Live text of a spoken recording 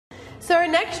So our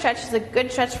next stretch is a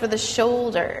good stretch for the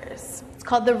shoulders. It's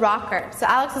called the rocker. So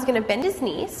Alex is going to bend his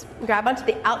knees, grab onto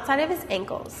the outside of his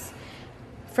ankles.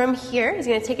 From here, he's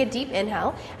going to take a deep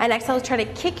inhale, and exhale, try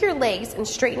to kick your legs and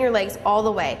straighten your legs all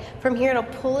the way. From here, it'll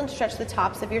pull and stretch the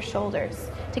tops of your shoulders.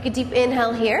 Take a deep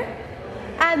inhale here,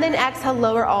 and then exhale,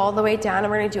 lower all the way down, and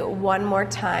we're going to do it one more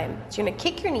time. So you're going to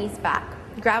kick your knees back,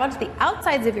 grab onto the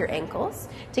outsides of your ankles,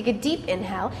 take a deep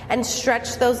inhale, and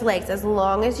stretch those legs as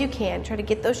long as you can. Try to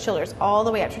get those shoulders all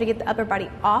the way up. Try to get the upper body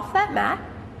off that mat,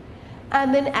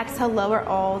 and then exhale, lower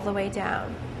all the way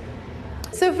down.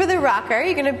 So for the rocker,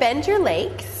 you're going to bend your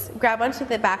legs, grab onto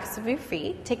the backs of your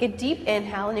feet, take a deep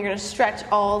inhale, and you're going to stretch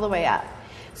all the way up.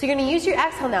 So you're going to use your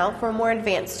exhale now for a more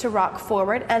advanced to rock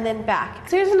forward and then back.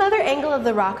 So here's another angle of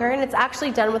the rocker, and it's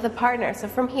actually done with a partner. So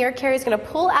from here, Carrie's going to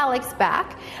pull Alex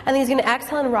back, and then he's going to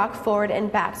exhale and rock forward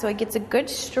and back. So it gets a good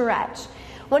stretch.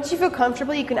 Once you feel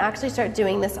comfortable, you can actually start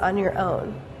doing this on your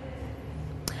own.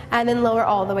 And then lower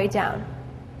all the way down.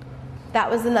 That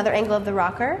was another angle of the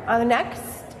rocker. On the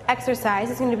next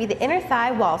exercise is going to be the inner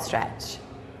thigh wall stretch.